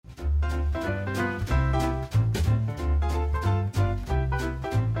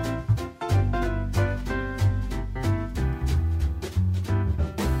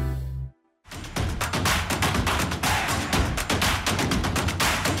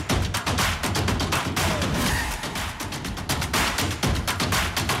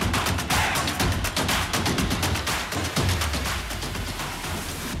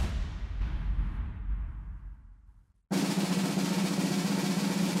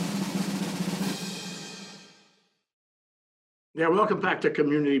Yeah, welcome back to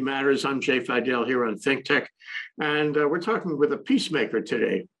Community Matters. I'm Jay Fidel here on Think Tech, and we're talking with a peacemaker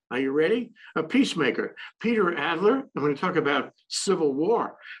today. Are you ready? A peacemaker, Peter Adler. I'm going to talk about Civil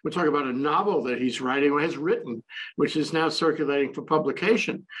War. We'll talk about a novel that he's writing or has written, which is now circulating for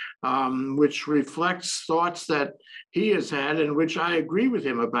publication, which reflects thoughts that he has had and which I agree with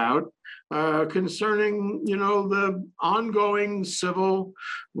him about. Concerning, the ongoing civil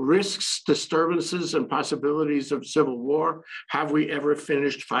risks, disturbances, and possibilities of civil war. Have we ever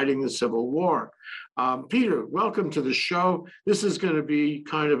finished fighting the Civil War? Peter, welcome to the show. This is going to be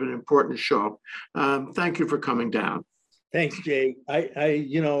kind of an important show. Thank you for coming down. Thanks, Jay.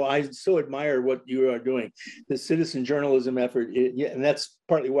 I so admire what you are doing, the citizen journalism effort, and that's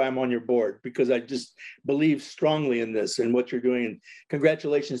partly why I'm on your board, because I just believe strongly in this and what you're doing. And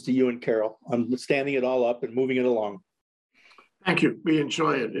congratulations to you and Carol on standing it all up and moving it along. Thank you. We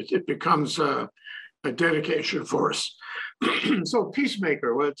enjoy it. It becomes a dedication for us. So,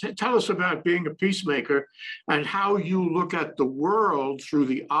 peacemaker, tell us about being a peacemaker and how you look at the world through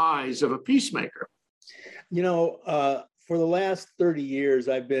the eyes of a peacemaker. For the last 30 years,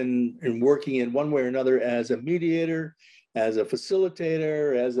 I've been working in one way or another as a mediator, as a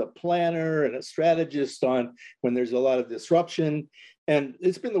facilitator, as a planner, and a strategist on when there's a lot of disruption. And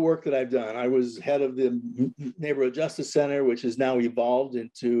it's been the work that I've done. I was head of the Neighborhood Justice Center, which has now evolved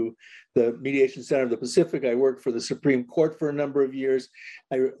into the Mediation Center of the Pacific. I worked for the Supreme Court for a number of years.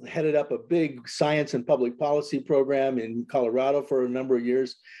 I headed up a big science and public policy program in Colorado for a number of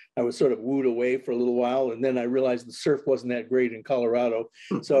years. I was sort of wooed away for a little while, and then I realized the surf wasn't that great in Colorado.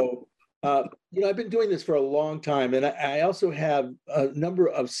 So, I've been doing this for a long time, and I also have a number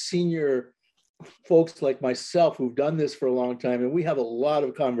of senior folks like myself who've done this for a long time, and we have a lot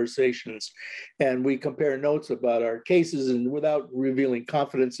of conversations, and we compare notes about our cases, and without revealing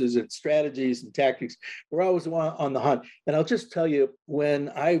confidences and strategies and tactics, we're always on the hunt. And I'll just tell you,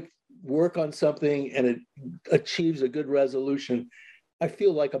 when I work on something and it achieves a good resolution, I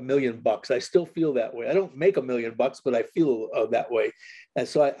feel like $1 million. I still feel that way. I don't make $1 million, but I feel that way. And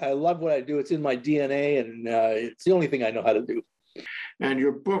so I love what I do. It's in my DNA, and it's the only thing I know how to do. And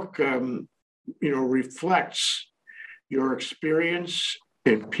your book, reflects your experience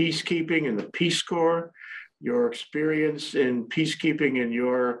in peacekeeping in the Peace Corps, your experience in peacekeeping in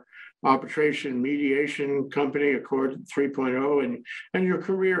your arbitration mediation company, Accord 3.0, and your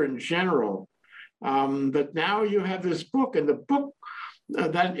career in general. But now you have this book, and the book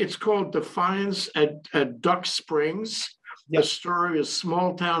that it's called Defiance at Duck Springs, The Story of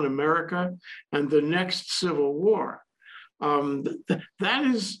Small Town America and the Next Civil War. That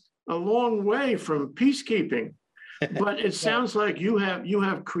is a long way from peacekeeping, but it sounds like you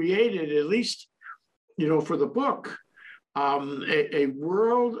have created, at least, for the book, a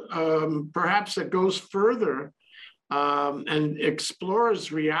world perhaps that goes further and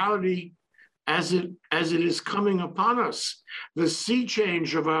explores reality as it is coming upon us. The sea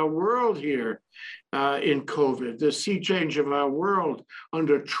change of our world here in COVID, the sea change of our world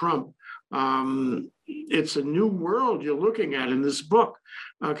under Trump. It's a new world you're looking at in this book.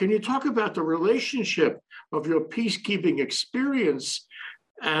 Can you talk about the relationship of your peacekeeping experience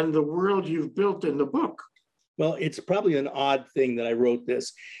and the world you've built in the book? Well, it's probably an odd thing that I wrote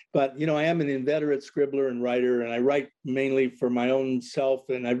this, but I am an inveterate scribbler and writer, and I write mainly for my own self.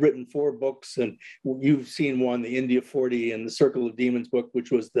 And I've written 4 books, and you've seen one, the India 40 and the Circle of Demons book,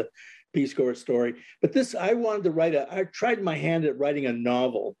 which was the Peace Corps story. But this, I wanted to write I tried my hand at writing a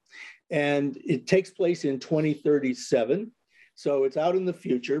novel, and it takes place in 2037. So it's out in the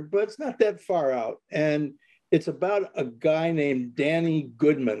future, but it's not that far out. And it's about a guy named Danny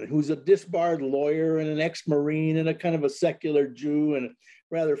Goodman, who's a disbarred lawyer and an ex-Marine and a kind of a secular Jew and a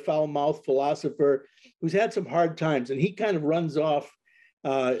rather foul-mouthed philosopher who's had some hard times. And he kind of runs off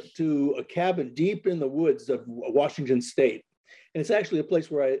to a cabin deep in the woods of Washington State. And it's actually a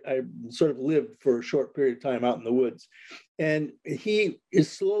place where I sort of lived for a short period of time out in the woods. And he is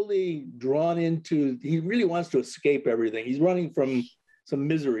slowly drawn into, he really wants to escape everything. He's running from some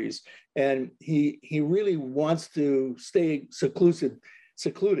miseries, and he really wants to stay secluded,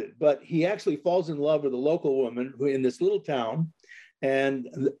 but he actually falls in love with a local woman who in this little town. And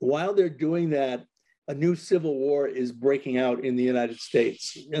while they're doing that, a new civil war is breaking out in the United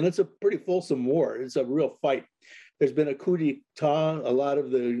States. And it's a pretty fulsome war. It's a real fight. There's been a coup d'etat. A lot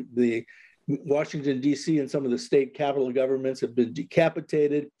of the Washington, D.C. and some of the state capital governments have been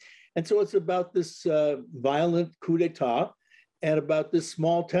decapitated. And so it's about this violent coup d'etat and about this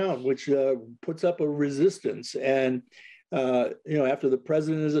small town, which puts up a resistance. And, after the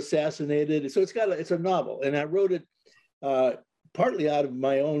president is assassinated. So it's a novel. And I wrote it partly out of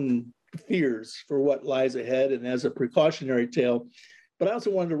my own fears for what lies ahead and as a precautionary tale. But I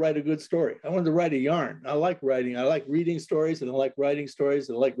also wanted to write a good story. I wanted to write a yarn. I like writing. I like reading stories, and I like writing stories,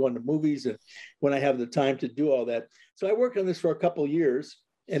 and I like going to movies, and when I have the time to do all that. So I worked on this for a couple of years,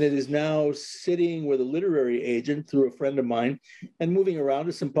 and it is now sitting with a literary agent through a friend of mine and moving around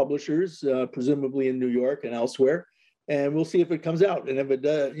to some publishers, presumably in New York and elsewhere. And we'll see if it comes out. And if it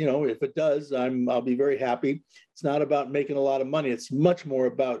does, if it does, I'll be very happy. It's not about making a lot of money. It's much more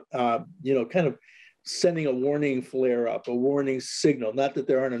about, kind of sending a warning flare up, a warning signal. Not that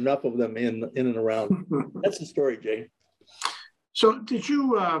there aren't enough of them in and around. That's the story, Jay. So did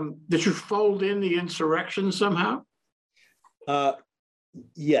you fold in the insurrection somehow?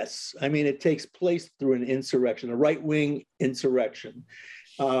 Yes. I mean, it takes place through an insurrection, a right-wing insurrection.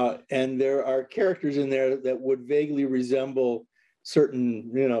 And there are characters in there that would vaguely resemble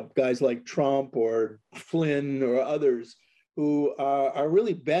certain, guys like Trump or Flynn or others who are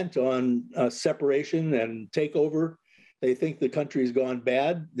really bent on separation and takeover. They think the country's gone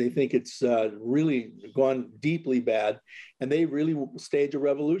bad. They think it's really gone deeply bad. And they really stage a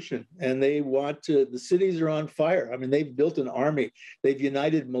revolution. And they want to, the cities are on fire. I mean, they've built an army. They've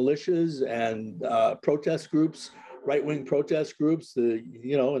united militias and protest groups, right-wing protest groups,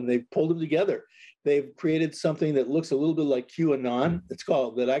 and they've pulled them together. They've created something that looks a little bit like QAnon.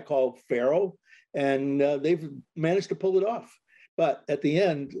 That I call Pharaoh. And they've managed to pull it off. But at the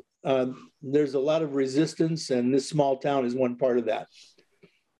end, there's a lot of resistance, and this small town is one part of that.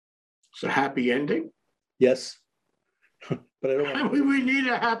 It's a happy ending? Yes. But I don't want to... We need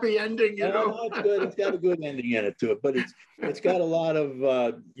a happy ending, No, it's good. It's got a good ending in it to it, but it's got a lot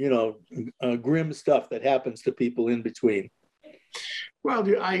of, grim stuff that happens to people in between. Well,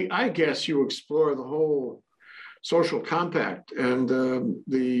 I guess you explore the whole social compact and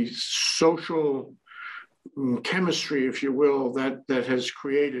the social chemistry, if you will, that has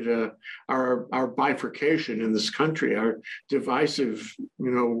created our bifurcation in this country, our divisive,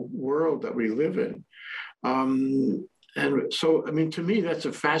 world that we live in. And so, I mean, to me, that's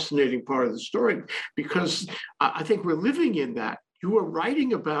a fascinating part of the story, because I think we're living in that. You are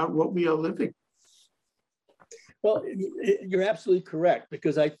writing about what we are living. Well, you're absolutely correct,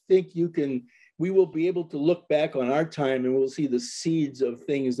 because I think we will be able to look back on our time and we'll see the seeds of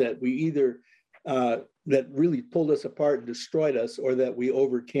things that we either that really pulled us apart and destroyed us, or that we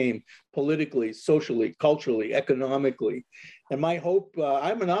overcame politically, socially, culturally, economically. And my hope,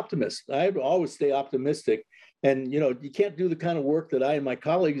 I'm an optimist. I always stay optimistic. And, you can't do the kind of work that I and my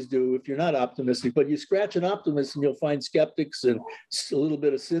colleagues do if you're not optimistic, but you scratch an optimist and you'll find skeptics and a little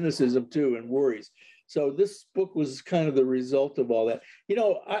bit of cynicism too, and worries. So this book was kind of the result of all that.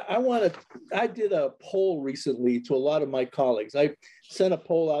 I did a poll recently to a lot of my colleagues. I sent a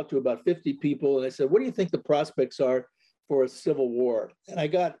poll out to about 50 people, and I said, what do you think the prospects are for a civil war? And I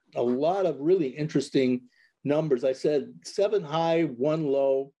got a lot of really interesting numbers. I said 7 high, 1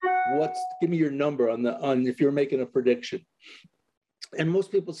 low. Give me your number on if you're making a prediction. And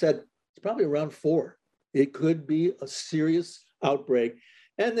most people said it's probably around 4. It could be a serious outbreak.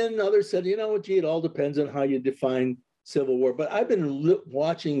 And then others said, it all depends on how you define civil war. But I've been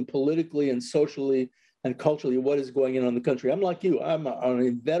watching politically and socially and culturally what is going on in the country. I'm like you. I'm an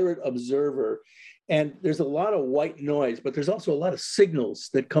inveterate observer. And there's a lot of white noise, but there's also a lot of signals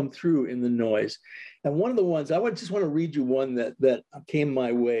that come through in the noise. And one of the ones, just want to read you one that came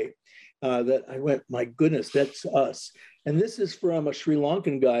my way, that I went, my goodness, that's us. And this is from a Sri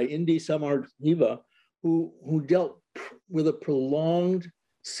Lankan guy, Indi Samarjiva, who dealt with a prolonged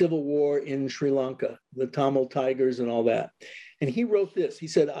civil war in Sri Lanka, the Tamil Tigers and all that. And he wrote this. He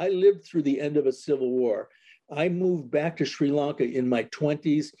said, I lived through the end of a civil war. I moved back to Sri Lanka in my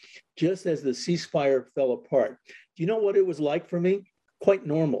 20s, just as the ceasefire fell apart. Do you know what it was like for me? Quite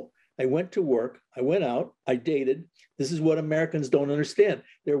normal. I went to work, I went out, I dated. This is what Americans don't understand.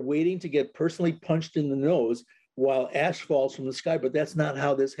 They're waiting to get personally punched in the nose while ash falls from the sky, but that's not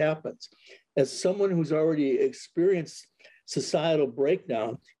how this happens. As someone who's already experienced societal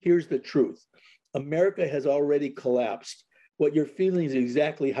breakdown, here's the truth. America has already collapsed. What you're feeling is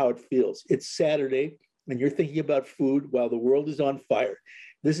exactly how it feels. It's Saturday, and you're thinking about food while the world is on fire.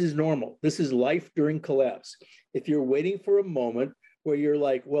 This is normal. This is life during collapse. If you're waiting for a moment where you're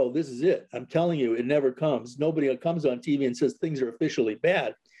like, well, this is it. I'm telling you, it never comes. Nobody comes on TV and says things are officially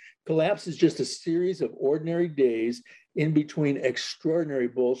bad. Collapse is just a series of ordinary days in between extraordinary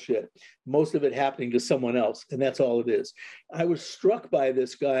bullshit, most of it happening to someone else. And that's all it is. I was struck by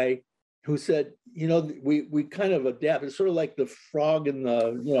this guy who said, we kind of adapt. It's sort of like the frog in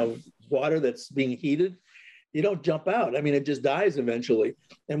the, water that's being heated. You don't jump out. I mean, it just dies eventually.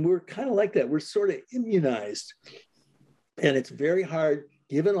 And we're kind of like that. We're sort of immunized. And it's very hard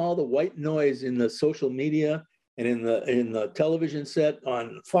given all the white noise in the social media and in the television set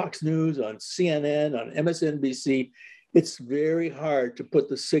on Fox News, on CNN, on MSNBC, it's very hard to put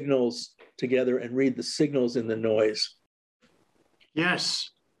the signals together and read the signals in the noise. Yes,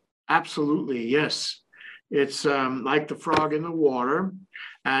 absolutely. Yes. It's like the frog in the water.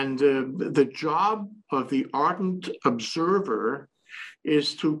 And the job of the ardent observer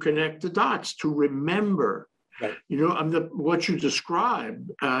is to connect the dots, to remember. Right. What you describe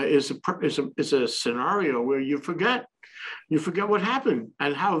is a scenario where you forget what happened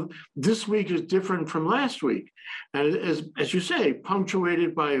and how this week is different from last week, and as you say,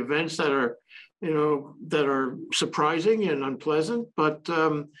 punctuated by events that are surprising and unpleasant. But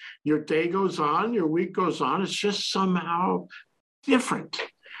your day goes on, your week goes on. It's just somehow different,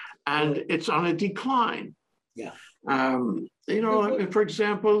 and it's on a decline. Yeah. For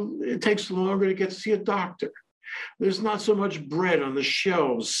example, it takes longer to get to see a doctor. There's not so much bread on the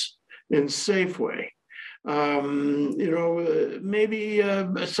shelves in Safeway. Maybe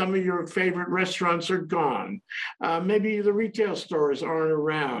some of your favorite restaurants are gone. Maybe the retail stores aren't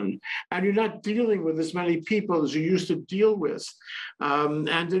around, and you're not dealing with as many people as you used to deal with.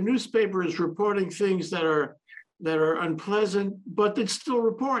 And the newspaper is reporting things that are unpleasant, but it still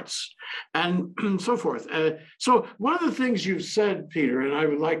reports, and so forth. So one of the things you've said, Peter, and I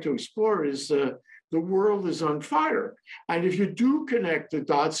would like to explore is the world is on fire. And if you do connect the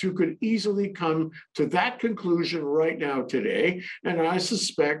dots, you could easily come to that conclusion right now today. And I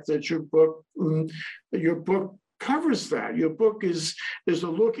suspect that your book covers that. Your book is a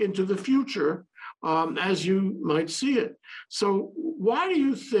look into the future as you might see it. So why do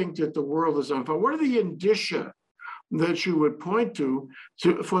you think that the world is on fire? What are the indicia that you would point to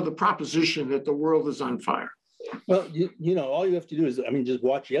for the proposition that the world is on fire? Well, all you have to do is, just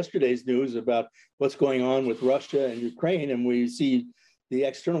watch yesterday's news about what's going on with Russia and Ukraine, and we see the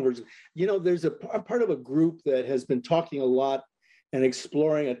external version. There's a part of a group that has been talking a lot and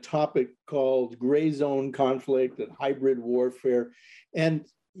exploring a topic called gray zone conflict and hybrid warfare. And,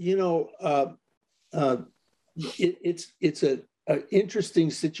 it's an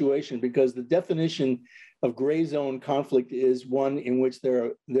interesting situation, because the definition of gray zone conflict is one in which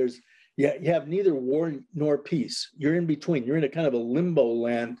you have neither war nor peace. You're in between. You're in a kind of a limbo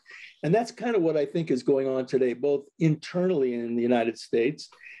land. And that's kind of what I think is going on today, both internally in the United States,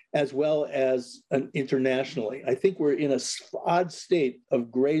 as well as internationally. I think we're in an odd state of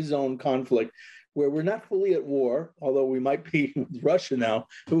gray zone conflict where we're not fully at war, although we might be with Russia now.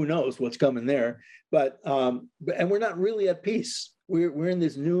 Who knows what's coming there? And we're not really at peace. We're in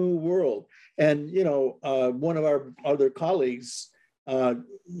this new world. And, one of our other colleagues,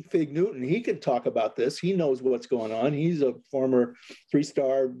 Fig Newton, he can talk about this. He knows what's going on. He's a former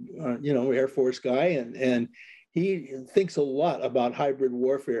 3-star, Air Force guy, and he thinks a lot about hybrid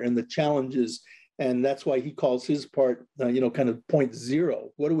warfare and the challenges. And that's why he calls his part, kind of point zero.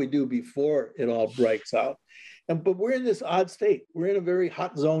 What do we do before it all breaks out? But we're in this odd state. We're in a very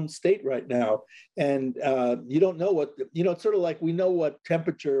hot zone state right now. And you don't know it's sort of like we know what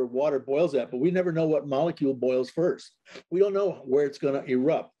temperature water boils at, but we never know what molecule boils first. We don't know where it's going to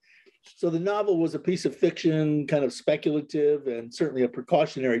erupt. So the novel was a piece of fiction, kind of speculative, and certainly a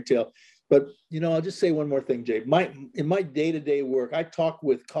precautionary tale. But, I'll just say one more thing, Jay. In my day-to-day work, I talk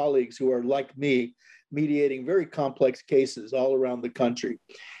with colleagues who are like me, mediating very complex cases all around the country.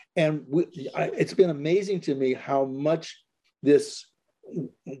 And it's been amazing to me how much this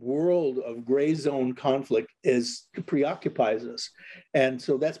world of gray zone conflict preoccupies us. And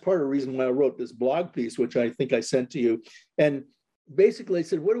so that's part of the reason why I wrote this blog piece, which I think I sent to you. And basically I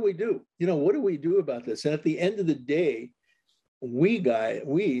said, what do we do? What do we do about this? And at the end of the day,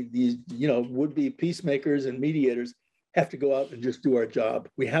 these would-be peacemakers and mediators have to go out and just do our job.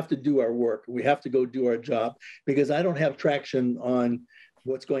 We have to do our work. We have to go do our job, because I don't have traction on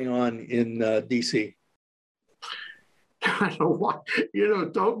what's going on in DC. I don't want,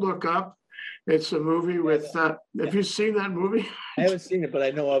 Don't Look Up. It's a movie with, have you seen that movie? I haven't seen it, but I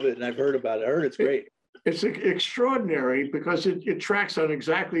know of it and I've heard about it. I heard it's great. It's extraordinary because it tracks on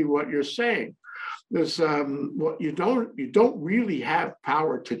exactly what you're saying. There's what you don't really have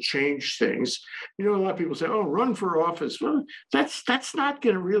power to change things. A lot of people say, "Oh, run for office." Well, that's not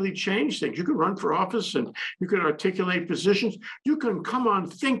going to really change things. You can run for office and you can articulate positions. You can come on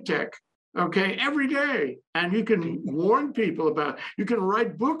Think Tech, every day, and you can warn people about. You can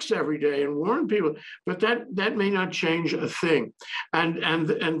write books every day and warn people, but that may not change a thing.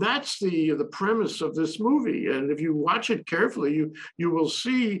 And that's the premise of this movie. And if you watch it carefully, you will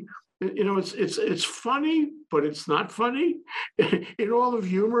see it's funny, but it's not funny. In all of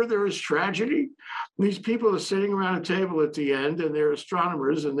humor, there is tragedy. These people are sitting around a table at the end, and they're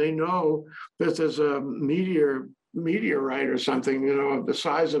astronomers, and they know that there's a meteorite or something, of the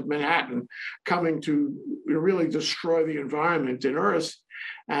size of Manhattan, coming to really destroy the environment in Earth.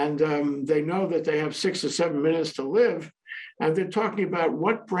 And they know that they have 6 or 7 minutes to live. And they're talking about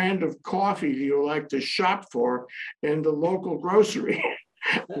what brand of coffee do you like to shop for in the local grocery.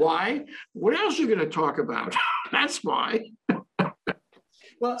 Why? What else are you going to talk about? That's why.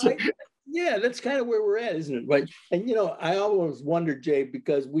 Well, yeah, that's kind of where we're at, isn't it? Right. And I always wonder, Jay,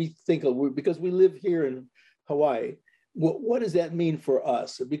 because we live here in Hawaii. What does that mean for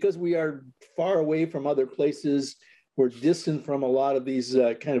us? Because we are far away from other places. We're distant from a lot of these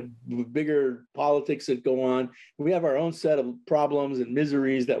kind of bigger politics that go on. We have our own set of problems and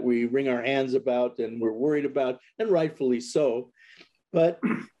miseries that we wring our hands about and we're worried about, and rightfully so. But,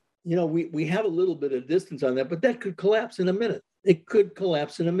 we have a little bit of distance on that, but that could collapse in a minute. It could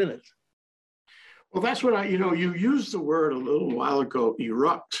collapse in a minute. Well, that's what you used the word a little while ago,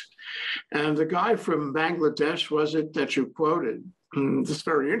 erupt. And the guy from Bangladesh, was it, that you quoted? It's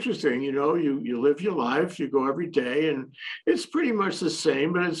very interesting. You live your life, you go every day, and it's pretty much the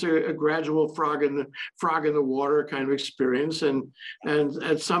same, but it's a gradual frog in the water kind of experience. And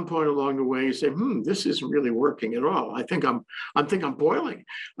at some point along the way, you say, this isn't really working at all. I think I'm boiling.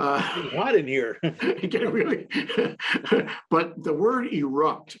 It's hot in here. Really. But the word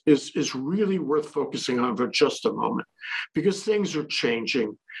erupt is really worth focusing on for just a moment, because things are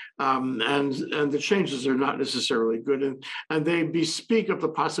changing. And the changes are not necessarily good, and they bespeak of the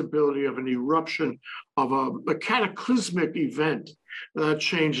possibility of an eruption of a cataclysmic event that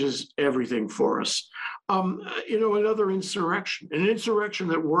changes everything for us. Another insurrection, an insurrection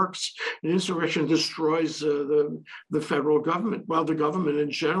that works, an insurrection destroys the federal government, the government in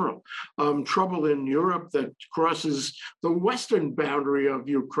general. Trouble in Europe that crosses the western boundary of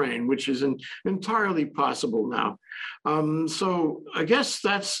Ukraine, which is entirely possible now. So I guess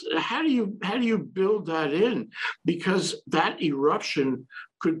that's how do you build that in? Because that eruption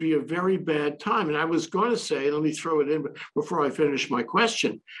could be a very bad time. And I was going to say, let me throw it in before I finish my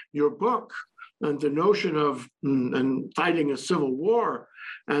question. Your book and the notion of and fighting a civil war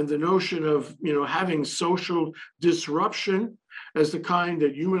and the notion of having social disruption as the kind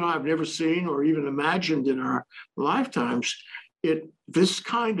that you and I have never seen or even imagined in our lifetimes, this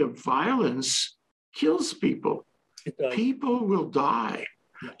kind of violence kills people. People will die,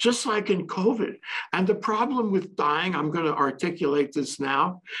 just like in COVID. And the problem with dying, I'm going to articulate this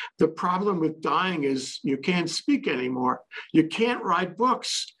now. The problem with dying is you can't speak anymore. You can't write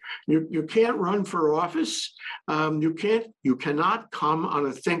books. You can't run for office. You cannot come on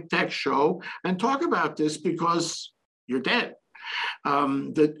a think tech show and talk about this because you're dead.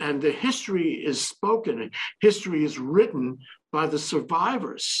 And the history is spoken. History is written by the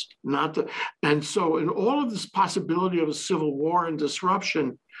survivors, and so in all of this possibility of a civil war and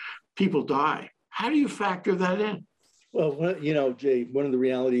disruption, people die. How do you factor that in? Well, Jay, one of the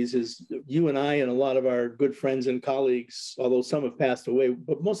realities is you and I and a lot of our good friends and colleagues, although some have passed away,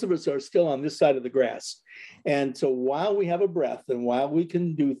 but most of us are still on this side of the grass. And so while we have a breath and while we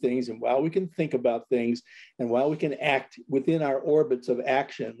can do things and while we can think about things and while we can act within our orbits of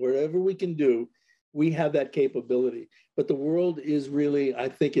action, wherever we can do, we have that capability. But the world is really, I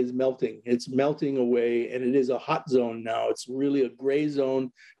think, is melting. It's melting away, and it is a hot zone now. It's really a gray zone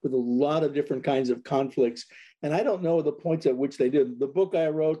with a lot of different kinds of conflicts. And I don't know the points at which they did. The book I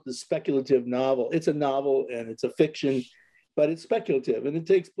wrote, the speculative novel, it's a novel and it's a fiction, but it's speculative. And it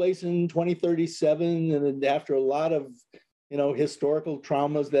takes place in 2037, and after a lot of historical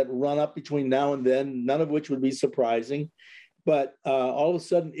traumas that run up between now and then, none of which would be surprising. But all of a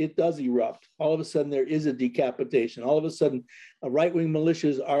sudden, it does erupt. All of a sudden, there is a decapitation. All of a sudden, right-wing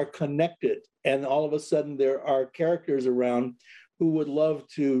militias are connected. And all of a sudden, there are characters around who would love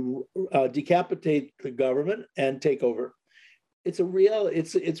to decapitate the government and take over. It's a reality.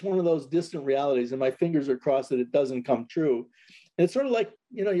 It's one of those distant realities, and my fingers are crossed that it doesn't come true. And it's sort of like,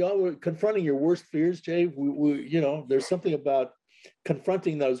 you all were confronting your worst fears, Jay. There's something about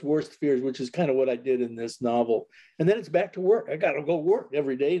confronting those worst fears, which is kind of what I did in this novel. And then it's back to work. I got to go work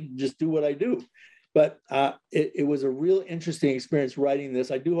every day and just do what I do. But it was a real interesting experience writing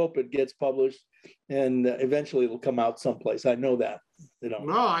this. I do hope it gets published and eventually it'll come out someplace. I know that.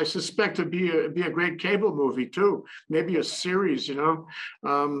 No, I suspect it'd be a great cable movie too. Maybe a series,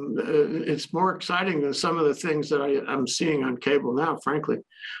 It's more exciting than some of the things that I'm seeing on cable now, frankly.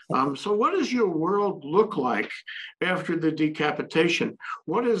 So what does your world look like after the decapitation?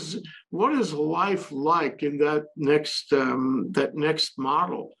 What is life like in that next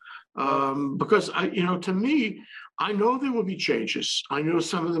model? Because to me, I know there will be changes. I know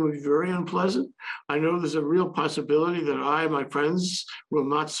some of them will be very unpleasant. I know there's a real possibility that I and my friends will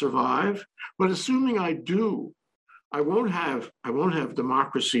not survive. But assuming I do, I won't have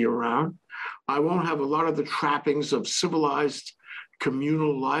democracy around. I won't have a lot of the trappings of civilized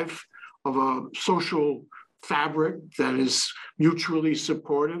communal life, of a social fabric that is mutually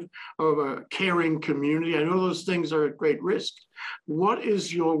supportive, of a caring community. I know those things are at great risk. What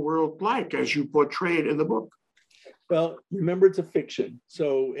is your world like as you portray it in the book? Well, remember, it's a fiction.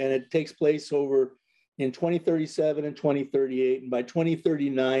 So, and it takes place over in 2037 and 2038. And by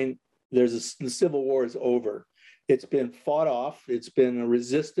 2039, the Civil War is over. It's been fought off. It's been a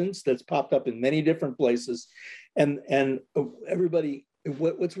resistance that's popped up in many different places. And everybody,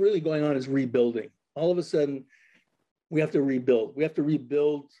 what's really going on is rebuilding. All of a sudden, we have to rebuild. We have to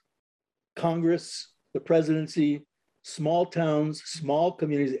rebuild Congress, the presidency, small towns, small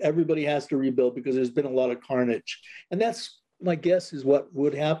communities. Everybody has to rebuild because there's been a lot of carnage. And that's, my guess, is what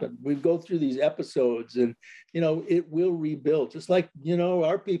would happen. We go through these episodes and, it will rebuild. Just like,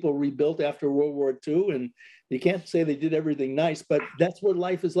 our people rebuilt after World War II. And you can't say they did everything nice, but that's what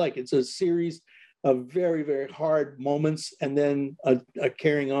life is like. It's a series of very, very hard moments and then a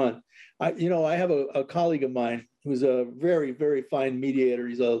carrying on. I have a colleague of mine who's a very, very fine mediator.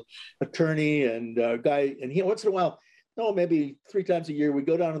 He's an attorney and a guy, and he once in a while, maybe 3 times a year, we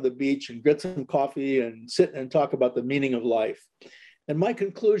go down to the beach and get some coffee and sit and talk about the meaning of life. And my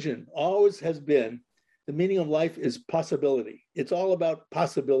conclusion always has been the meaning of life is possibility. It's all about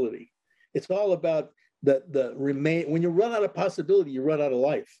possibility. It's all about when you run out of possibility, you run out of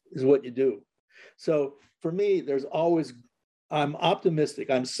life, is what you do. So for me, I'm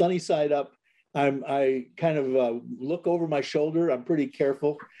optimistic. I'm sunny side up. I kind of look over my shoulder. I'm pretty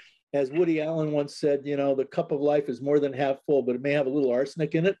careful. As Woody Allen once said, the cup of life is more than half full, but it may have a little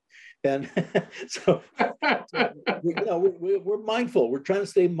arsenic in it. And so we're mindful. We're trying to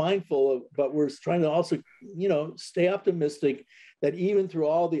stay mindful, but we're trying to also, stay optimistic that even through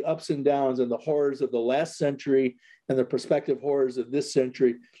all the ups and downs and the horrors of the last century and the prospective horrors of this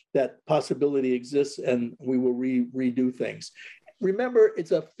century, that possibility exists and we will redo things. Remember,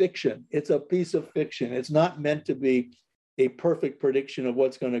 it's a fiction. It's a piece of fiction. It's not meant to be a perfect prediction of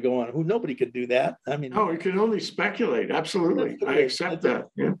what's going to go on. Nobody could do that. I mean, no, you can only speculate. Absolutely. I accept that.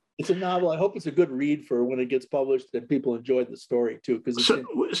 Yeah. It's a novel. I hope it's a good read for when it gets published and people enjoy the story too.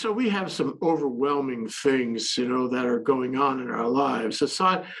 So we have some overwhelming things, that are going on in our lives.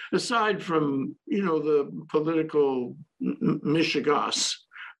 Aside from, the political mishigas,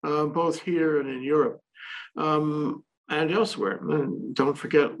 both here and in Europe, and elsewhere. And don't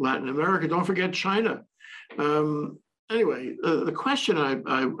forget Latin America. Don't forget China. Anyway, the question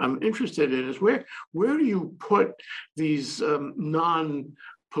I'm interested in is where do you put these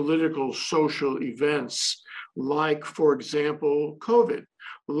non-political social events, like, for example, COVID,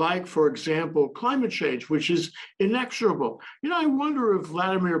 like, for example, climate change, which is inexorable. I wonder if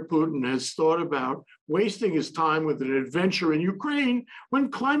Vladimir Putin has thought about wasting his time with an adventure in Ukraine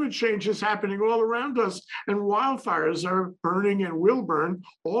when climate change is happening all around us and wildfires are burning and will burn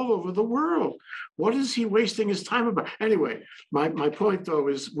all over the world. What is he wasting his time about? Anyway, my point, though,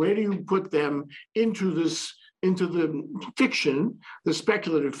 is where do you put them into the fiction, the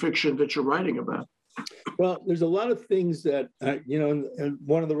speculative fiction that you're writing about? Well, there's a lot of things that,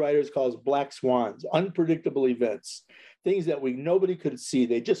 one of the writers calls black swans, unpredictable events, things that nobody could see.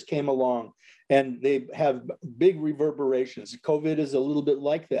 They just came along and they have big reverberations. COVID is a little bit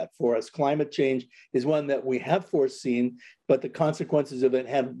like that for us. Climate change is one that we have foreseen, but the consequences of it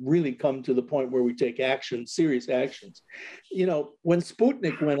have really come to the point where we take action, serious actions. When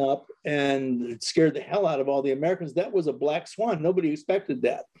Sputnik went up and it scared the hell out of all the Americans, that was a black swan. Nobody expected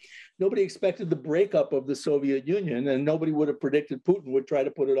that. Nobody expected the breakup of the Soviet Union, and nobody would have predicted Putin would try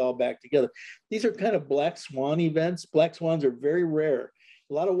to put it all back together. These are kind of black swan events. Black swans are very rare.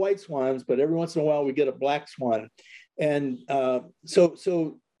 A lot of white swans, but every once in a while we get a black swan. And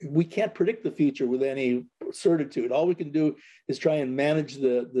so we can't predict the future with any certitude. All we can do is try and manage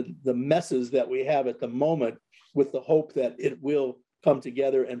the messes that we have at the moment with the hope that it will come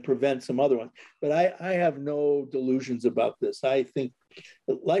together and prevent some other ones. But I have no delusions about this. I think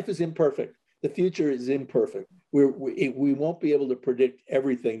life is imperfect. The future is imperfect. We won't be able to predict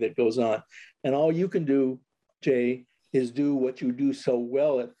everything that goes on. And all you can do, Jay, is do what you do so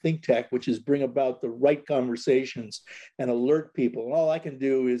well at ThinkTech, which is bring about the right conversations and alert people. And all I can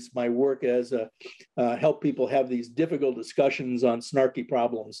do is my work as help people have these difficult discussions on snarky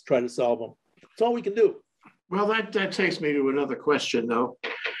problems, try to solve them. That's all we can do. Well, that takes me to another question, though.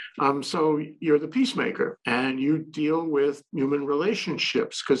 So you're the peacemaker and you deal with human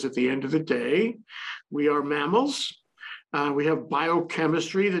relationships because at the end of the day, we are mammals. We have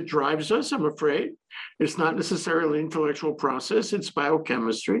biochemistry that drives us, I'm afraid. It's not necessarily an intellectual process, it's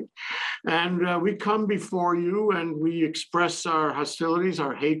biochemistry. And we come before you and we express our hostilities,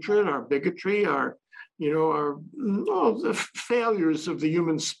 our hatred, our bigotry, our all the failures of the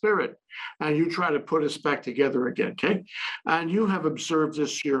human spirit, and you try to put us back together again, okay? And you have observed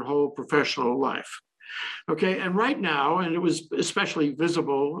this your whole professional life, okay? And right now, and it was especially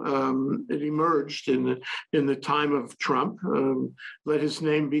visible, it emerged in the time of Trump, let his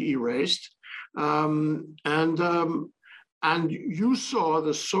name be erased, and you saw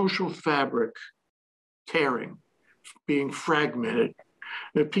the social fabric tearing, being fragmented,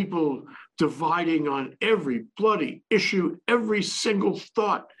 the people dividing on every bloody issue, every single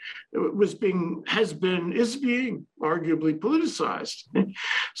thought is being arguably politicized.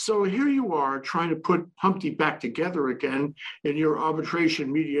 So here you are trying to put Humpty back together again in your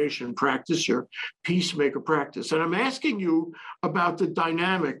arbitration mediation practice, your peacemaker practice. And I'm asking you about the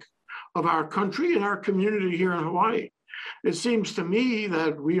dynamic of our country and our community here in Hawaii. It seems to me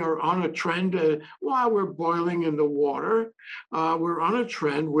that we are on a trend, while we're boiling in the water, we're on a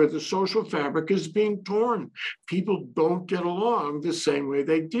trend where the social fabric is being torn. People don't get along the same way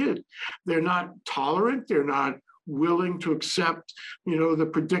they did. They're not tolerant. They're not willing to accept, the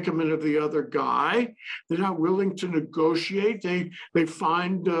predicament of the other guy. They're not willing to negotiate. They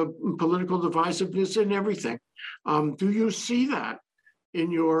find political divisiveness in everything. Do you see that in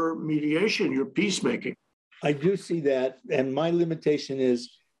your mediation, your peacemaking? I do see that. And my limitation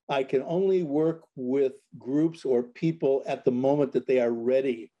is I can only work with groups or people at the moment that they are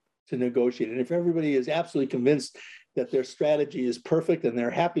ready to negotiate. And if everybody is absolutely convinced that their strategy is perfect and they're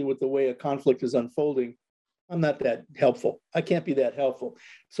happy with the way a conflict is unfolding, I'm not that helpful. I can't be that helpful.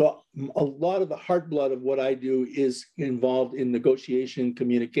 So a lot of the heart blood of what I do is involved in negotiation,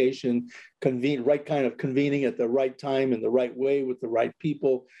 communication, right kind of convening at the right time in the right way with the right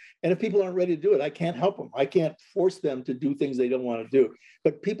people. And if people aren't ready to do it, I can't help them. I can't force them to do things they don't want to do.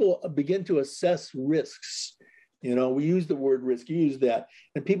 But people begin to assess risks. We use the word risk, you use that.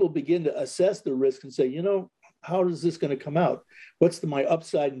 And people begin to assess the risk and say, how is this going to come out? What's my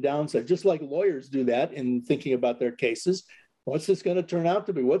upside and downside? Just like lawyers do that in thinking about their cases. What's this going to turn out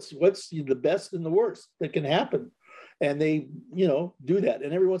to be? What's the best and the worst that can happen? And they, do that.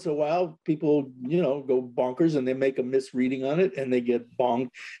 And every once in a while, people, go bonkers and they make a misreading on it and they get bonked.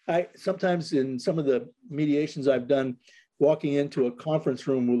 Sometimes in some of the mediations I've done, walking into a conference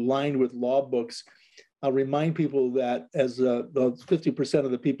room lined with law books, I'll remind people that as 50%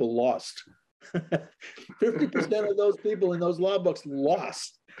 of the people lost. 50% of those people in those law books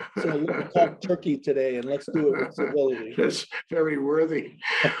lost. So let's talk turkey today and let's do it with civility. That's very worthy.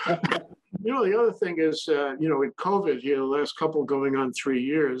 The other thing is, with COVID, the last couple going on 3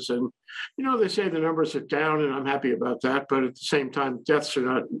 years, and, they say the numbers are down, and I'm happy about that. But at the same time, deaths are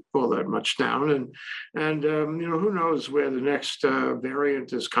not all that much down. And who knows where the next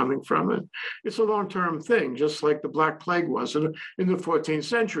variant is coming from. And it's a long-term thing, just like the Black Plague was in the 14th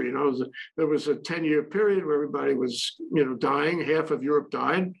century. There was a 10-year period where everybody was, dying. Half of Europe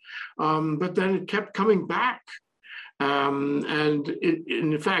died. But then it kept coming back. And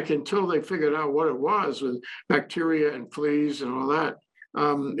in fact, until they figured out what it was with bacteria and fleas and all that,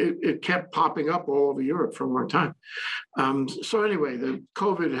 it kept popping up all over Europe for a long time. So anyway, the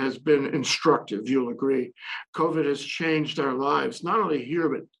COVID has been instructive, you'll agree. COVID has changed our lives, not only here,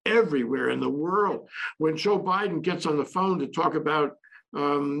 but everywhere in the world. When Joe Biden gets on the phone to talk about,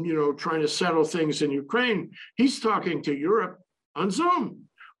 trying to settle things in Ukraine, he's talking to Europe on Zoom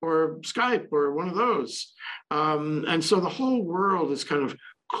or Skype or one of those. And so the whole world is kind of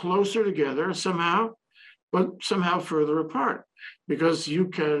closer together somehow, but somehow further apart, because you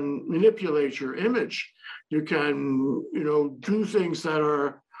can manipulate your image. You can, do things that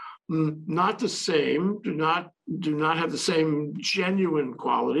are not the same, do not have the same genuine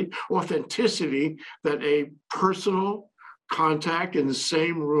quality, authenticity that a personal contact in the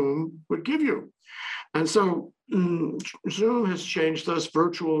same room would give you. And so Zoom has changed us,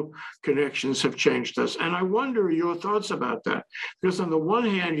 virtual connections have changed us. And I wonder your thoughts about that. Because on the one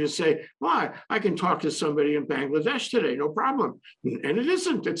hand, you say, well, I can talk to somebody in Bangladesh today, no problem. And it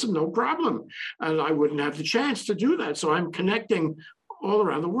isn't, it's no problem. And I wouldn't have the chance to do that. So I'm connecting all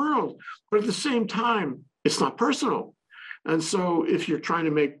around the world. But at the same time, it's not personal. And so if you're trying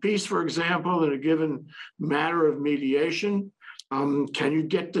to make peace, for example, in a given matter of mediation, can you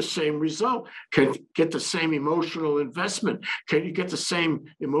get the same result? Can you get the same emotional investment? Can you get the same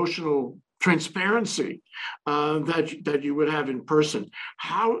emotional transparency that you would have in person.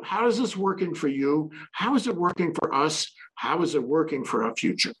 How is this working for you? How is it working for us? How is it working for our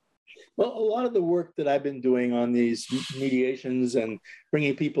future? Well, a lot of the work that I've been doing on these mediations and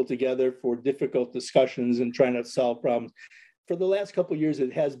bringing people together for difficult discussions and trying to solve problems, for the last couple of years,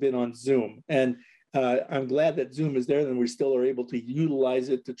 it has been on Zoom. And I'm glad that Zoom is there and we still are able to utilize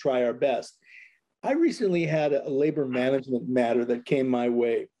it to try our best. I recently had a labor management matter that came my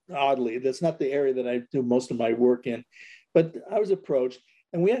way, oddly. That's not the area that I do most of my work in, but I was approached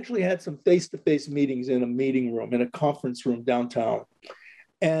and we actually had some face-to-face meetings in a meeting room, in a conference room downtown.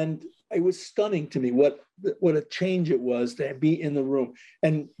 And it was stunning to me what a change it was to be in the room.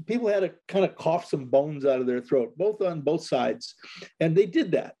 And people had to kind of cough some bones out of their throat, on both sides. And they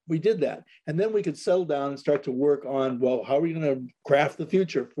did that. We did that. And then we could settle down and start to work on, well, how are we going to craft the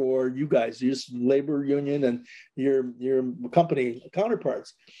future for you guys, your labor union and your company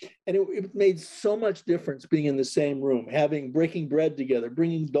counterparts? And it made so much difference being in the same room, breaking bread together,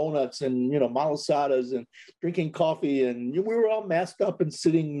 bringing donuts and, malasadas and drinking coffee. And we were all masked up and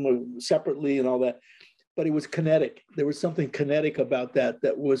sitting separately and all that. But it was kinetic. There was something kinetic about that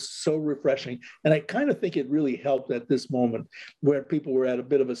was so refreshing. And I kind of think it really helped at this moment where people were at a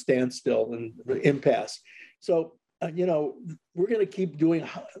bit of a standstill and impasse. So, we're going to keep doing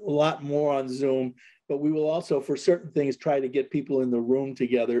a lot more on Zoom, but we will also, for certain things, try to get people in the room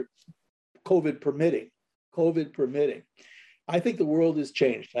together, COVID permitting. I think the world has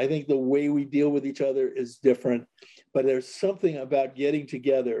changed. I think the way we deal with each other is different. But there's something about getting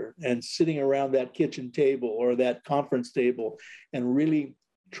together and sitting around that kitchen table or that conference table and really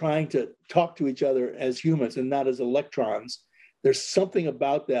trying to talk to each other as humans and not as electrons. There's something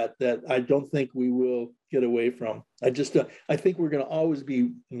about that I don't think we will get away from. I think we're going to always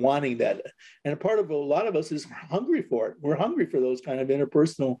be wanting that. And a lot of us is hungry for it. We're hungry for those kind of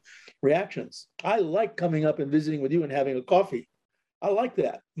interpersonal reactions. I like coming up and visiting with you and having a coffee. I like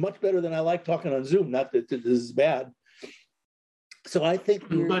that much better than I like talking on Zoom. Not that this is bad. So I think,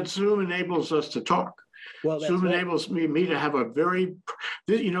 but Zoom enables us to talk. Well, Zoom enables me to have a very,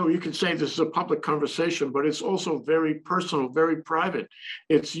 you can say this is a public conversation, but it's also very personal, very private.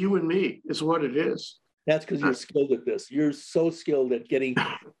 It's you and me. It's what it is. That's because you're skilled at this. You're so skilled at getting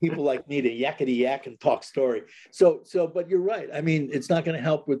people like me to yakety yak and talk story. So, but you're right. I mean, it's not going to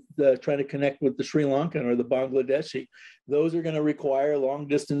help with trying to connect with the Sri Lankan or the Bangladeshi. Those are going to require long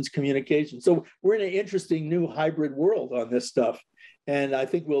distance communication. So we're in an interesting new hybrid world on this stuff. And I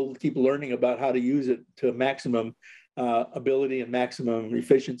think we'll keep learning about how to use it to maximum ability and maximum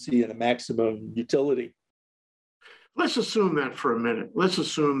efficiency and a maximum utility. Let's assume that for a minute. Let's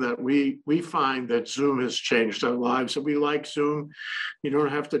assume that we find that Zoom has changed our lives. So we like Zoom. You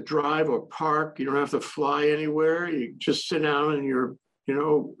don't have to drive or park. You don't have to fly anywhere. You just sit down in your,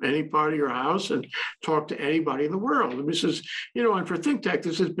 any part of your house and talk to anybody in the world. And this is, and for ThinkTech,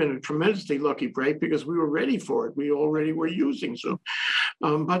 this has been a tremendously lucky break because we were ready for it. We already were using Zoom.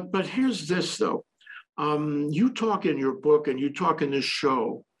 But here's this though. You talk in your book and you talk in this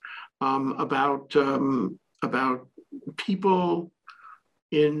show about people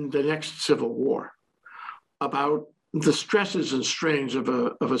in the next civil war, about the stresses and strains of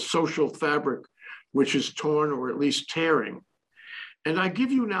a social fabric which is torn or at least tearing. And I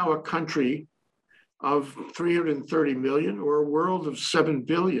give you now a country of 330 million or a world of 7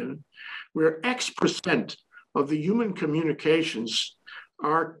 billion, where X% of the human communications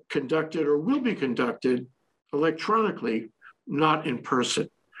are conducted or will be conducted electronically, not in person.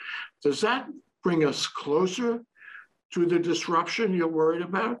 Does that bring us closer to the disruption you're worried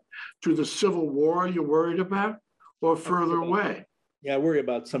about, to the civil war you're worried about, or further away? Yeah, I worry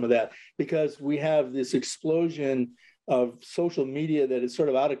about some of that because we have this explosion of social media that is sort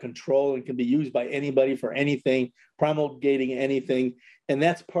of out of control and can be used by anybody for anything, promulgating anything. And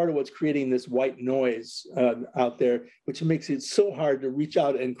that's part of what's creating this white noise out there, which makes it so hard to reach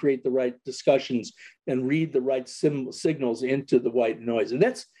out and create the right discussions and read the right signals into the white noise. And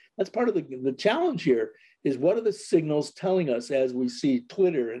that's part of the challenge here is what are the signals telling us as we see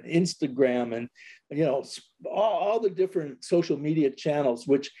Twitter and Instagram and all the different social media channels,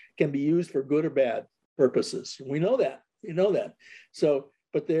 which can be used for good or bad purposes. We know that. So,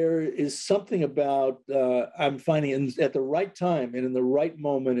 but there is something about I'm finding at the right time and in the right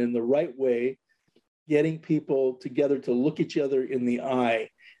moment, in the right way, getting people together to look each other in the eye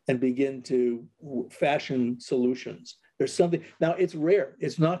and begin to fashion solutions. There's something, now it's rare.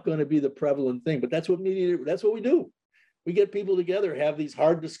 It's not going to be the prevalent thing, but that's what we do. We get people together, have these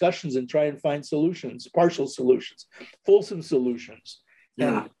hard discussions and try and find solutions, partial solutions, fulsome solutions.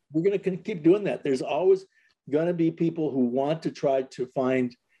 Yeah. And we're going to keep doing that. There's always going to be people who want to try to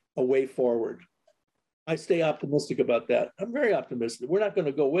find a way forward. I stay optimistic about that. I'm very optimistic. We're not going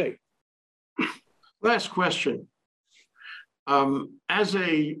to go away. Last question. As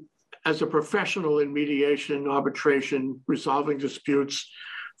a professional in mediation, arbitration, resolving disputes,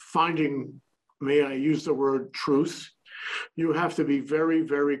 finding, may I use the word truth, you have to be very,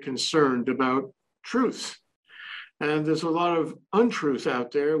 very concerned about truth. And there's a lot of untruth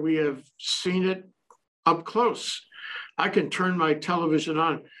out there. We have seen it up close. I can turn my television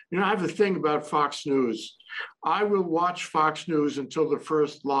on. You know, I have a thing about Fox News. I will watch Fox News until the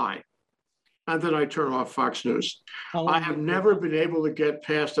first lie, and then I turn off Fox News. I have never been able to get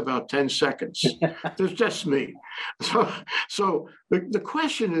past about 10 seconds. That's just me. So the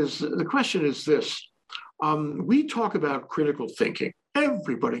question is this. We talk about critical thinking.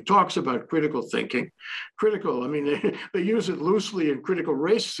 Everybody talks about critical thinking. Critical, I mean, they use it loosely in critical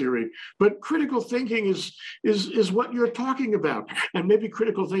race theory, but critical thinking is what you're talking about. And maybe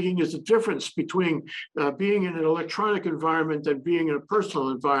critical thinking is the difference between being in an electronic environment and being in a personal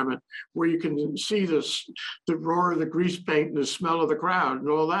environment where you can see the roar of the grease paint and the smell of the crowd and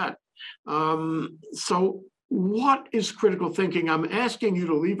all that. So what is critical thinking? I'm asking you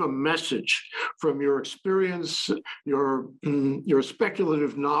to leave a message from your experience, your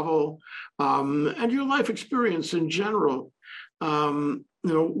speculative novel, and your life experience in general.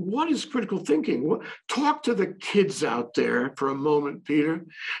 What is critical thinking? Talk to the kids out there for a moment, Peter.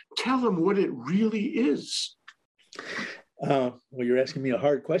 Tell them what it really is. Well, you're asking me a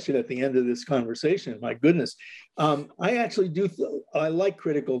hard question at the end of this conversation. My goodness. I actually I like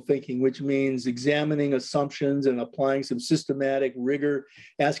critical thinking, which means examining assumptions and applying some systematic rigor,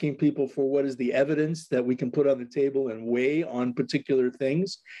 asking people for what is the evidence that we can put on the table and weigh on particular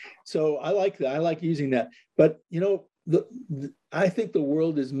things. So I like that. I like using that. But, I think the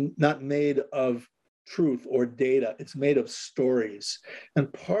world is not made of truth or data. It's made of stories.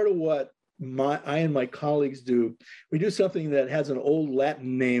 And part of what I and my colleagues do, we do something that has an old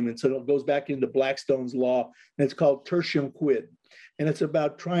Latin name, and so it goes back into Blackstone's law, and it's called tertium quid. And it's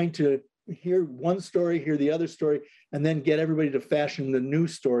about trying to hear one story, hear the other story, and then get everybody to fashion the new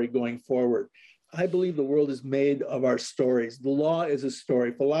story going forward. I believe the world is made of our stories. The law is a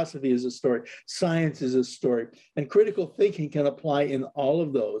story, philosophy is a story, science is a story, and critical thinking can apply in all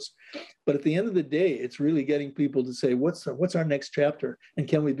of those. But at the end of the day, it's really getting people to say, what's our next chapter? And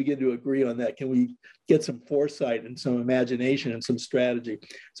can we begin to agree on that? Can we get some foresight and some imagination and some strategy?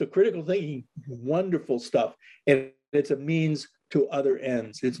 So critical thinking, wonderful stuff. And it's a means to other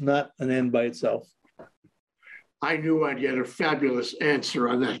ends. It's not an end by itself. I knew I'd get a fabulous answer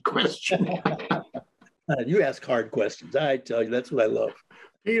on that question. You ask hard questions. I tell you, that's what I love.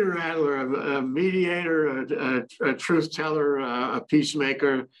 Peter Adler, a mediator, a truth teller, a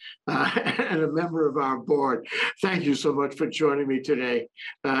peacemaker, and a member of our board. Thank you so much for joining me today.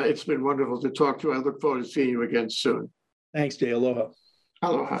 It's been wonderful to talk to you. I look forward to seeing you again soon. Thanks, Jay. Aloha.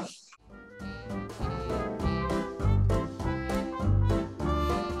 Aloha.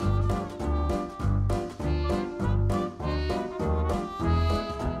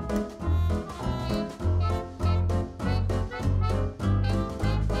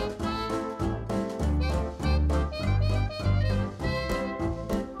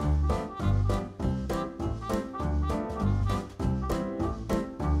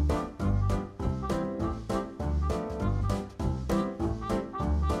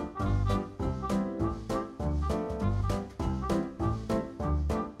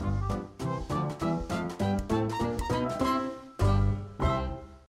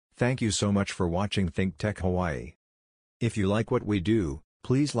 Thank you so much for watching Think Tech Hawaii. If you like what we do,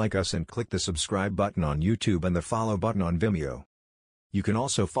 please like us and click the subscribe button on YouTube and the follow button on Vimeo. You can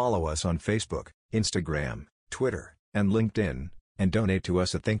also follow us on Facebook, Instagram, Twitter, and LinkedIn, and donate to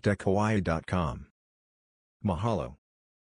us at thinktechhawaii.com. Mahalo.